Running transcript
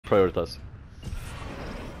prioritize.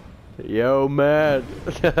 Yo, man.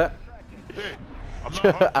 Hey, I'm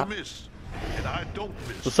not hard to miss, and I don't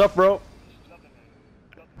miss. What's up, bro?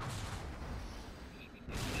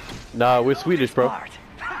 Nah, we're Swedish, bro.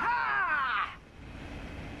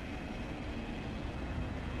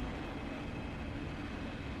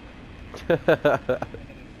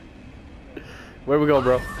 Where we going,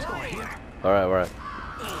 bro? Alright, alright.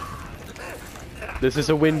 This is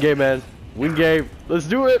a win game, man. Win game. Let's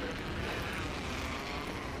do it.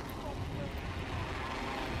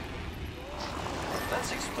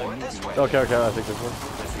 Let's explore this way. Okay, okay, I take this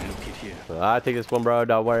one. I take this one, bro.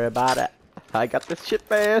 Don't worry about it. I got this shit,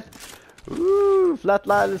 man. Ooh,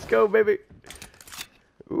 flatline. Let's go, baby.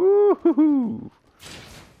 Ooh.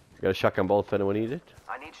 Got a shotgun bolt if anyone needs it.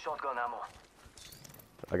 I need shotgun ammo.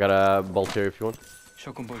 I got a bolt here if you want.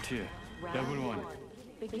 Shotgun bolt here. Level 1.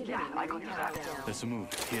 Yeah, I could use that. Let's move.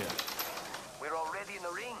 Here. We're already in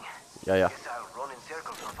the ring. Yeah. Guess I'll run in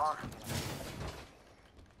circles for fun.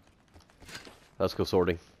 Let's go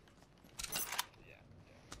sorting.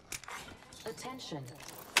 Attention.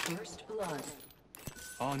 First blood.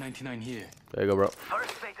 All 99 here. There you go, bro.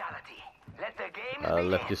 First fatality. Let the game I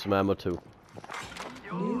left you some ammo too.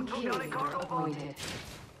 New kill leader appointed.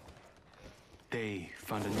 They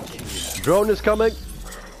found a new kill. Drone is coming.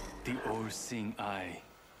 The all-seeing eye.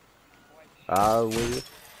 Will.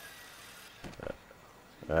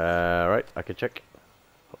 Right, I can check.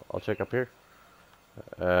 I'll check up here.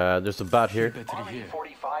 There's a bat here. Battery here.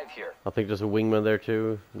 45 here. I think there's a wingman there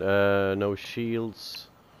too. No shields.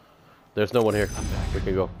 There's no one here. We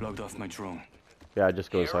can go. Logged off my drone. Yeah,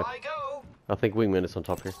 just go Here inside. I go. I think wingman is on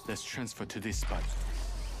top here. Let's transfer to this spot.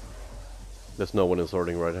 There's no one in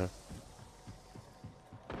sorting right now.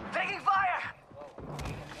 Taking fire.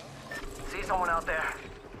 See someone out there.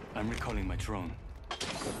 I'm recalling my drone.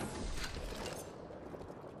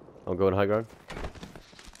 I'm going high ground.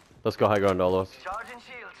 Let's go high ground, all of us. Charging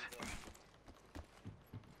shields.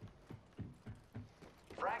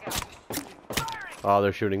 Frag out. Firing. Oh,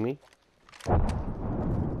 they're shooting me.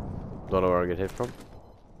 Don't know where I get hit from.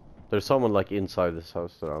 There's someone like inside this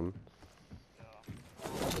house that I'm.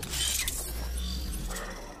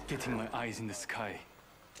 Getting my eyes in the sky.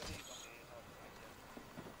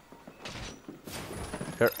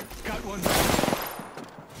 Here. Got one.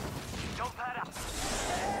 Jump pad up.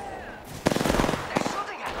 They're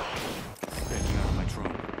shooting at me. Backing out of my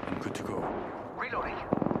drone. I'm good to go. Reloading.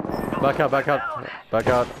 Back out, back out, back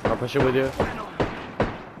out. I'm pushing with you. I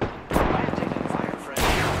am taking fire, friend.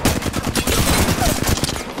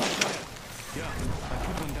 Yeah, I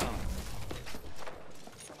put one down.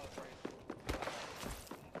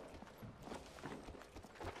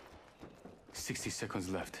 Seconds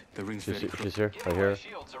left. The ring's very close. She's here, Give right my here.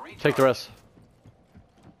 shields a recharge. Take the rest.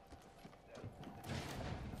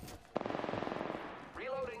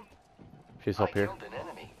 Reloading. She's I up here. killed an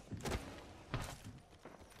enemy.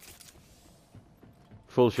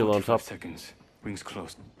 Full shield on 45 top. seconds. Ring's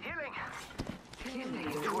closed. Healing. Kill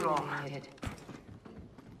leader Too long. eliminated.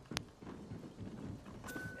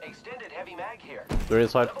 Extended heavy mag here. They're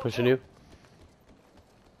inside, pushing you.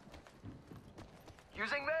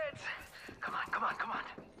 Using meds. Come on, come on, come on.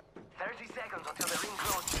 30 seconds until the ring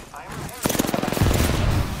closes. I'm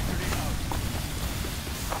repairing.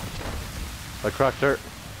 I cracked her.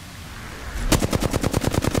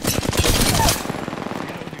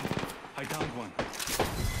 I downed one.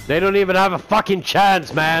 They don't even have a fucking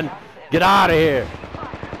chance, man. Get out of here.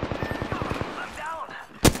 I'm down.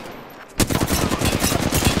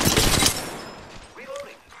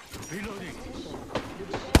 Reloading. Reloading.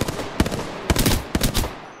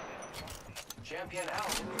 Champion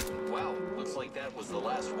out. Wow, looks like that was the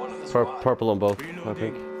last one of the squad. Purple on both, I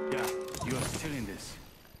Reloading. think. Yeah, you are still in this.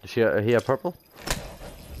 Does he have purple?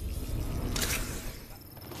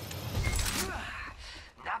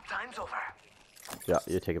 Nap time's over. Yeah,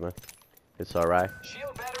 you take it, man. It's alright.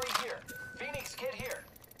 Shield battery here. Phoenix kit here.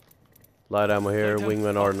 Light ammo here,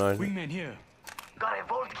 wingman R9. Wingman here. Got a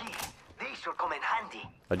vault key. These should come in handy.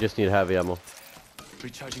 I just need heavy ammo.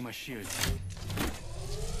 Recharging my shield.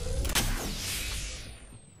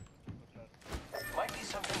 Might be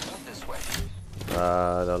something good this way.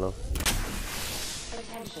 I don't know.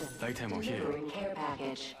 Attention. Light ammo here. Delivering care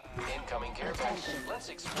package. Incoming care package. Let's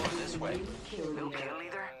explore this way. New kill New leader. kill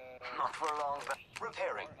leader? Not for long, but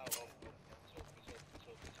repairing.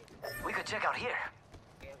 We could check out here.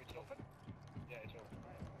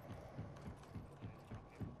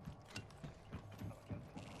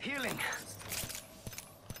 Healing.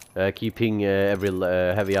 Keep ping every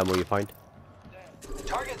heavy ammo you find.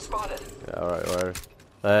 Target spotted. Yeah, alright,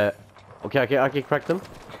 alright. Okay, I can crack them.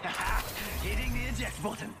 Hitting the eject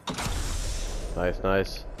button. Nice,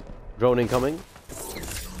 nice. Drone incoming.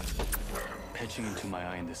 Patching into my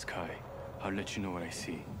eye in the sky. I'll let you know what I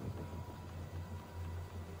see.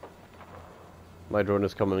 My drone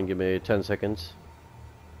is coming. Give me 10 seconds.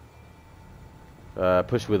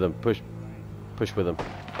 Push with him. Push with him.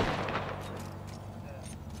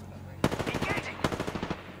 Engaging.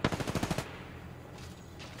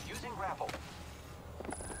 Using grapple.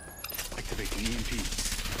 Activating EMP.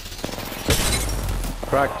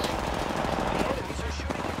 Cracked. Enemies are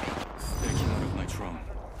shooting at me. Backing out of my drone.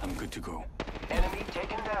 I'm good to go. Enemy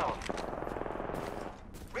taken down.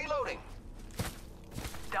 Reloading.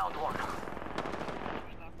 Downed one.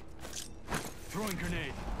 Throwing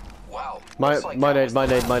grenade. Wow. My looks like nade, that was my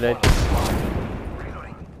the nade, my last nade. one.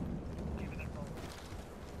 Reloading.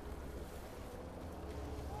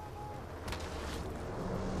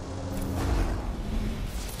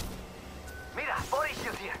 Mira, body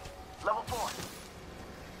shield here. Level 4.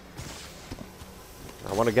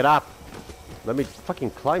 I want to get up. Let me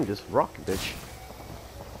fucking climb this rock, bitch.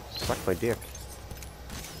 Suck my dick.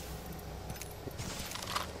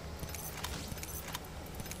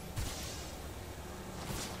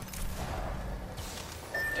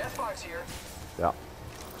 Deathbox here. Yeah.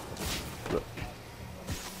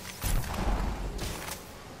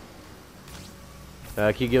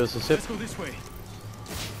 Can you give us a sip? Let's go this way.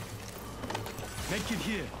 Make it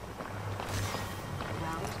here.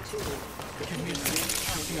 Round 2. Give me a second.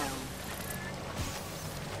 Countdown.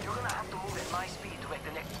 You're gonna have to move at my speed to make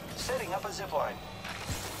the next. Setting up a zip line.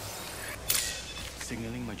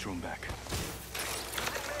 Signaling my drone back.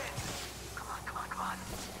 Come on, come on, come on.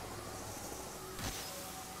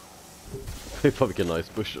 Fucking nice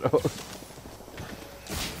push.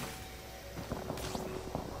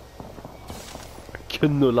 Jag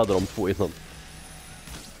knullade de två innan.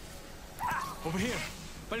 Over here.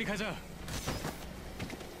 빨리 가자.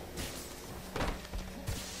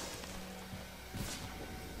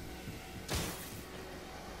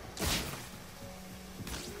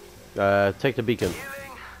 Take the beacon.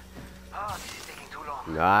 Healing. Ah, this is taking too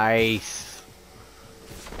long. Nice.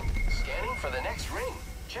 Scanning for the next ring.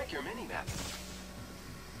 Check your mini-map.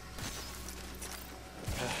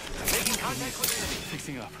 Making contact with enemy.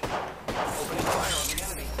 Fixing up. Opening fire on the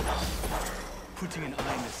enemy. Putting an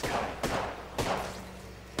eye in the sky.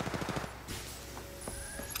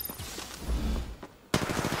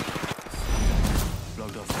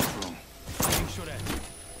 Logged off the drone. Making sure that.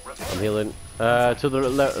 I'm healing. To the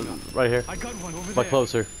left, right here. I got one over But there.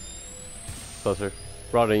 closer. Closer.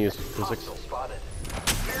 Rather than use physics. Hostile spotted.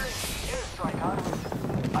 Airstrike on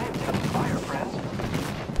route. I am taking fire, friends.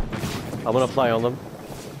 I'm gonna fly on them.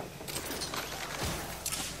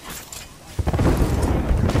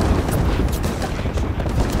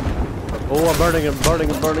 Oh, I'm burning, I'm burning,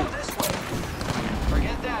 I'm burning. This way.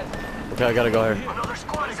 Forget that. Okay, I gotta go here. Another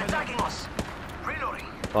squad is attacking us. Reloading.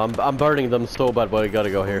 I'm burning them so bad, but I gotta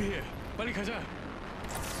go Over here. here. 빨리 가자.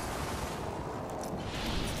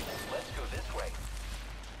 Let's go this way.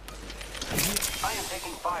 I am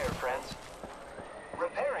taking fire, friends.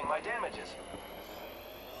 Repairing my damages.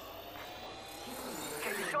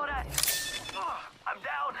 Can you show that? Oh, I'm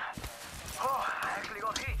down. Oh, I actually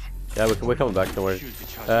got hit. Yeah, we're coming back, don't worry. Shields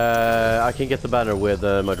recharged. I can get the banner with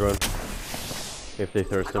my drone. If they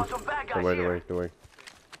thirst him. got some bad guys Don't worry, don't here. worry, don't worry.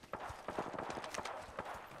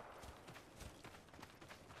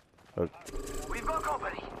 Oh, We've got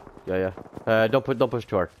company. yeah, yeah. Don't push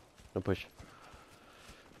too hard. Don't push.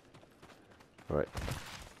 Alright.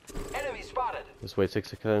 Enemy spotted. Just wait 6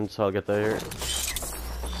 seconds, I'll get there.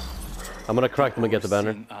 I'm gonna crack them and get the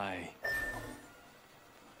banner. Seeing eye.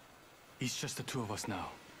 It's just the two of us now.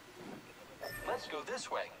 Let's go this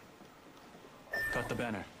way. Got the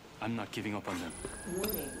banner. I'm not giving up on them.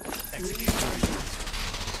 Warning. Execute.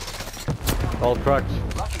 All cracked.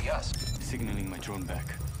 Lucky us. Signaling my drone back.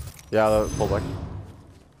 Yeah, fall back.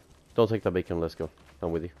 Don't take that beacon, let's go.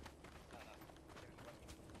 I'm with you.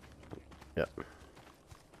 Yeah.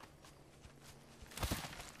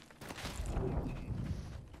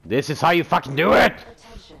 This is how you fucking do it!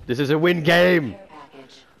 Attention. This is a win game! Care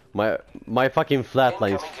package. My fucking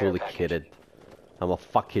flatline is Incoming care fully package. kitted. I'ma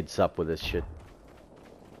fuck kids up with this shit.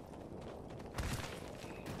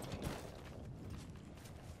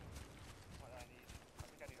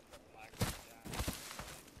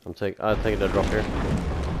 I'm taking the drop here.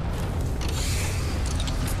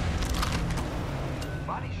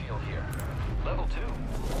 Body shield here. Level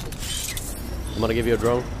 2. I'm gonna give you a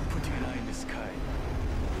drone. Putting an eye in the sky.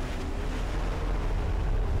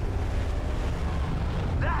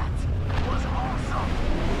 That was awesome.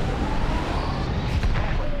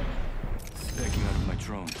 Backing out of my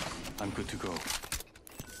drone. I'm good to go.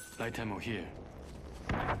 Light ammo here.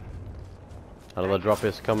 Another drop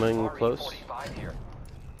is coming close. RE-45 here.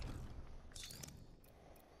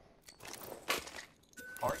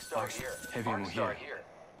 Arc Star here. Heavy ammo Arc Star here.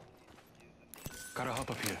 here. Gotta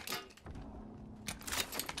hop up here.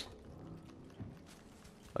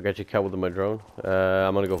 I'll get you killed with my drone.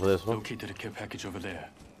 I'm gonna go for this one. Located a care package over there.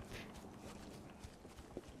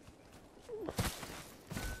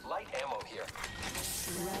 Light ammo here.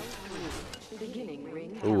 Beginning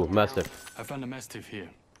ring. Ooh, mastiff. I found a mastiff here.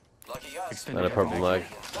 Lucky us. Extended And a purple ammo. leg.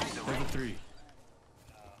 Level 3.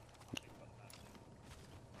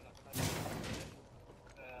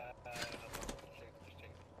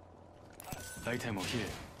 Light ammo here.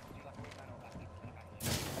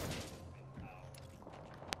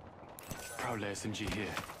 Prowler SMG here.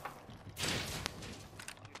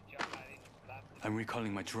 I'm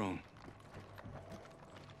recalling my drone.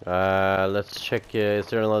 Let's check. Is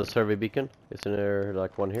there another survey beacon? Isn't there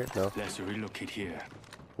like one here? No, Let's relocate here.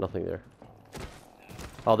 nothing there.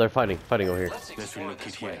 Oh, they're fighting over here. Let's Let's explore relocate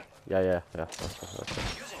this way. here. Yeah. That's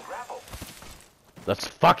fine. Using grapple. Let's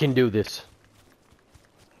fucking do this.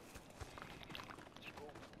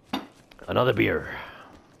 Another beer.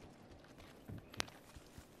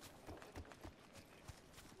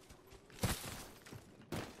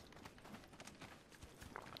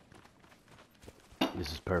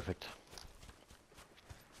 This is perfect.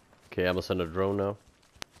 Okay, I'm gonna send a drone now.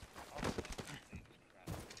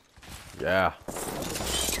 Yeah.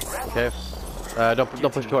 Okay.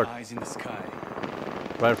 Don't push toward. Eyes in the sky.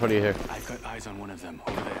 Right in front of you here. I've got eyes on one of them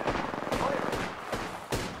over there.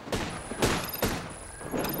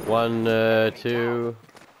 1, 2.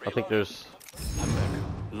 I think there's. I'm back.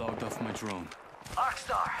 Logged off my drone. Arc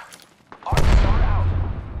Star. Arc Star out.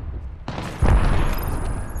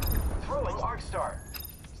 Throwing Arc Star.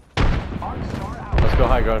 Arc Star out. Let's go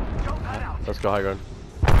high ground. Jump pad out. Let's go high ground.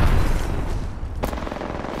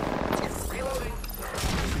 Reloading.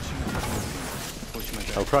 Watch my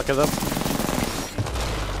back. I'm cracking them.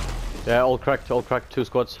 Yeah, all cracked. 2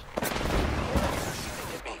 squads.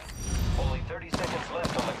 Hit me. Only 30 seconds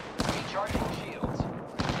left on the recharging shields.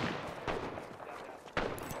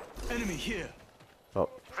 Enemy here. Oh,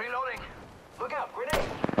 Reloading. Look out, grenade.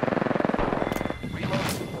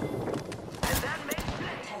 Reloading. And that makes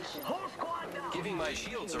it. Whole squad down. Giving my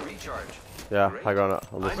shields a recharge. yeah, high ground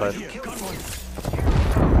on this side. Here, got one.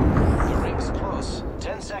 The ring's close.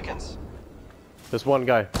 10 seconds. There's one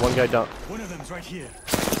guy down. One of them's right here.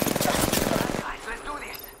 Guys, let's do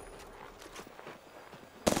this.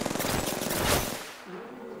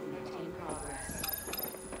 In progress.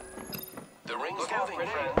 The ring's Look out,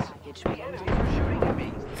 friends. Package The being enemies are shooting at me.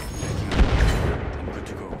 I'm good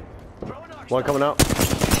to go. One coming out.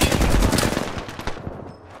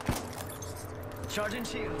 Charging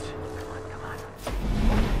shields. Come on.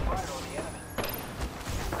 Right on the enemy.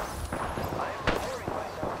 I am preparing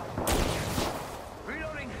myself.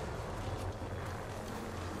 Reloading.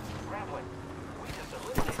 Grappling. We just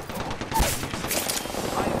eliminated them.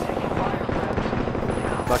 I am taking fire,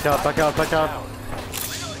 friends. Back out.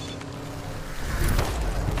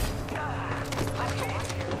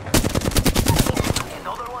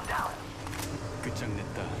 Another one down. Good job,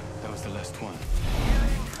 Netta. That was the last one.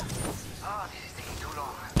 Ah, this is taking too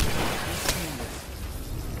long.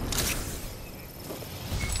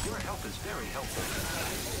 Your help is very helpful.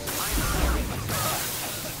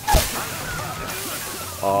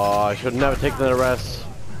 Oh, I should never take the rest.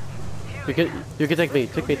 You can take me.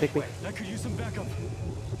 I could use some backup.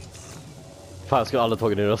 Fan, jag skulle aldrig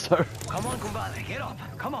tagit ner oss här. Come on, compadre, get up.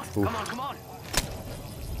 Come on, come on.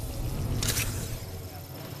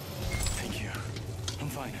 Thank you. I'm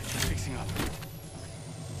fine. Just fixing up.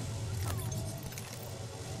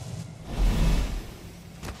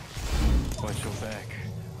 Watch your back.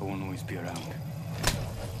 I won't always be around.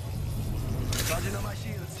 Charging on my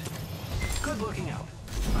shields. Good looking out.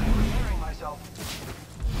 I am preparing myself.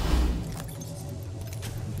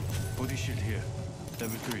 Body shield here.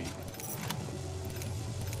 Level 3.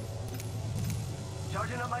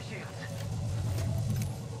 Charging on my shields.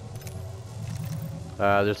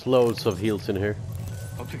 There's loads of heals in here.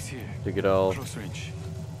 Optics here. Take it all. Close range.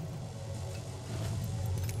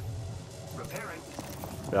 Repairing.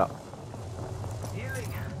 Yeah,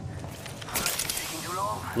 Healing. Taking too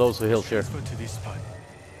long. loads of heals here. Transfer to this spot.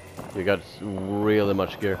 You got really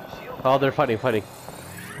much gear. Oh, they're fighting.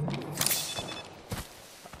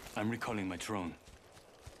 I'm recalling my drone.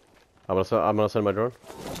 I'm gonna send my drone.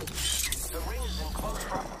 The ring is in close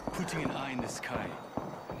proximity. Putting an eye in the sky.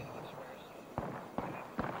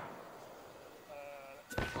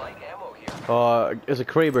 Light ammo here. There's a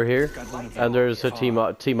Kraber here, Got one of and there's a team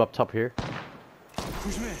up top here.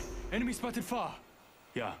 Push me. Enemy spotted far.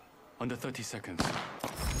 Yeah, under 30 seconds.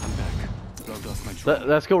 I'm back. Logged off my drone.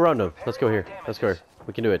 Let's go around them. Let's go here. Let's go here.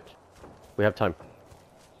 We can do it. We have time.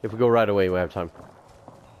 If we go right away, we have time.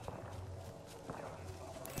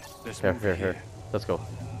 Let's Here, move here, here. Let's go.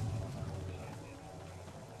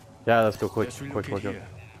 Yeah, let's go quick, Let's quick, relocate quick.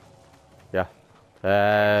 here.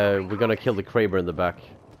 Yeah. We're gonna kill the Kraber in the back.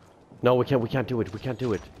 No, we can't. We can't do it. We can't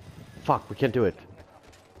do it. Fuck, we can't do it.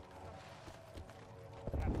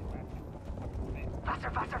 Faster,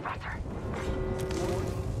 faster, faster!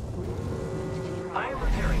 I am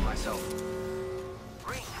repairing myself.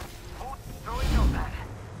 Ring, hold, throwing notepad.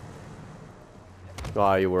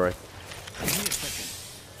 Ah, you were right. Give me a second.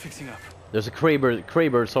 Fixing up. There's a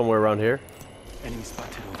Kraber somewhere around here. Enemy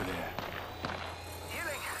spotted over there.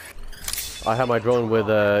 Healing. I have my drone with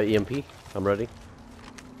EMP. I'm ready.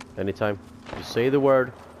 Anytime. Just say the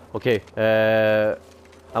word. Okay.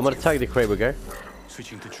 I'm gonna tag the Kraber guy.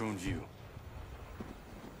 Switching to drone view.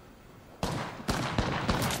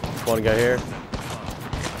 One guy here.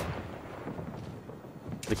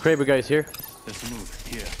 The Kraber guy's here. Let's move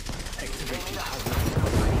here. Activating the house.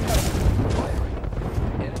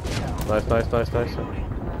 Enemy down. Nice, nice, nice, nice.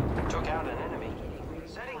 Took out an enemy.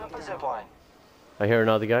 Setting up a zipline. I hear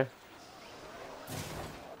another guy.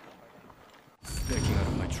 Backing out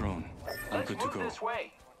of my drone. I'm Let's good to move go. this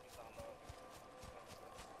way.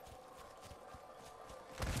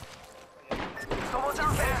 Someone's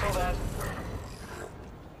out there. Cancel that.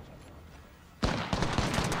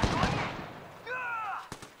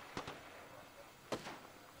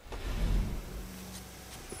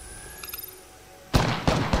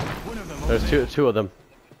 One of them over There's there. two of them.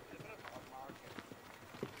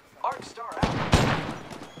 Arc Star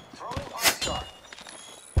out. Throwing Arc Star.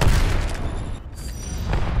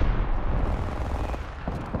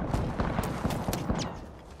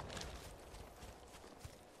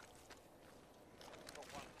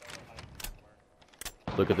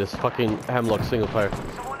 Look at this fucking Hemlock single fire.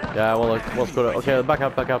 Yeah, well, let's go to. Okay, back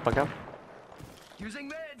up, back up, back up. Using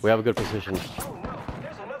meds. We have a good position. Oh no,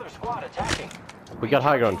 there's another squad attacking. We got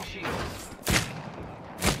high ground. Shield.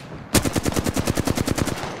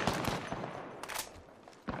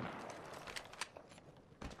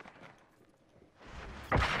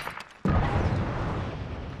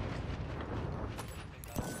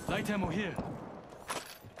 Light ammo here.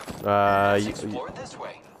 Let's You explore this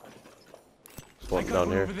way. one I got down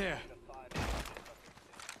one here. over there.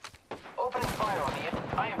 Opening fire on the end.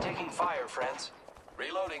 I am taking fire, friends.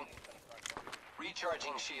 Reloading.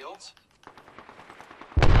 Recharging shields.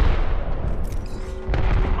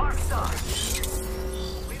 Arc Star.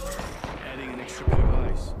 Adding an extra pair of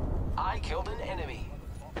eyes. I killed an enemy.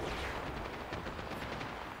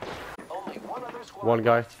 Only one other squad. One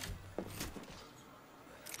guy.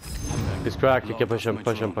 He's cracked. You can push him,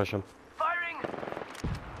 push him, push him. Firing.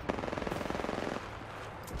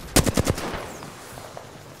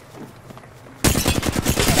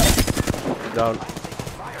 Down.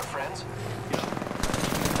 Fire, friends.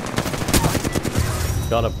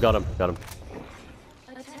 Got him, got him, got him.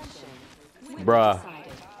 Attention. Window Bruh. decided.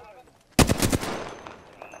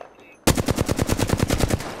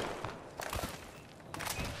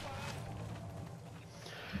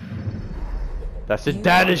 That's the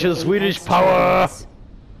Danish and Swedish power!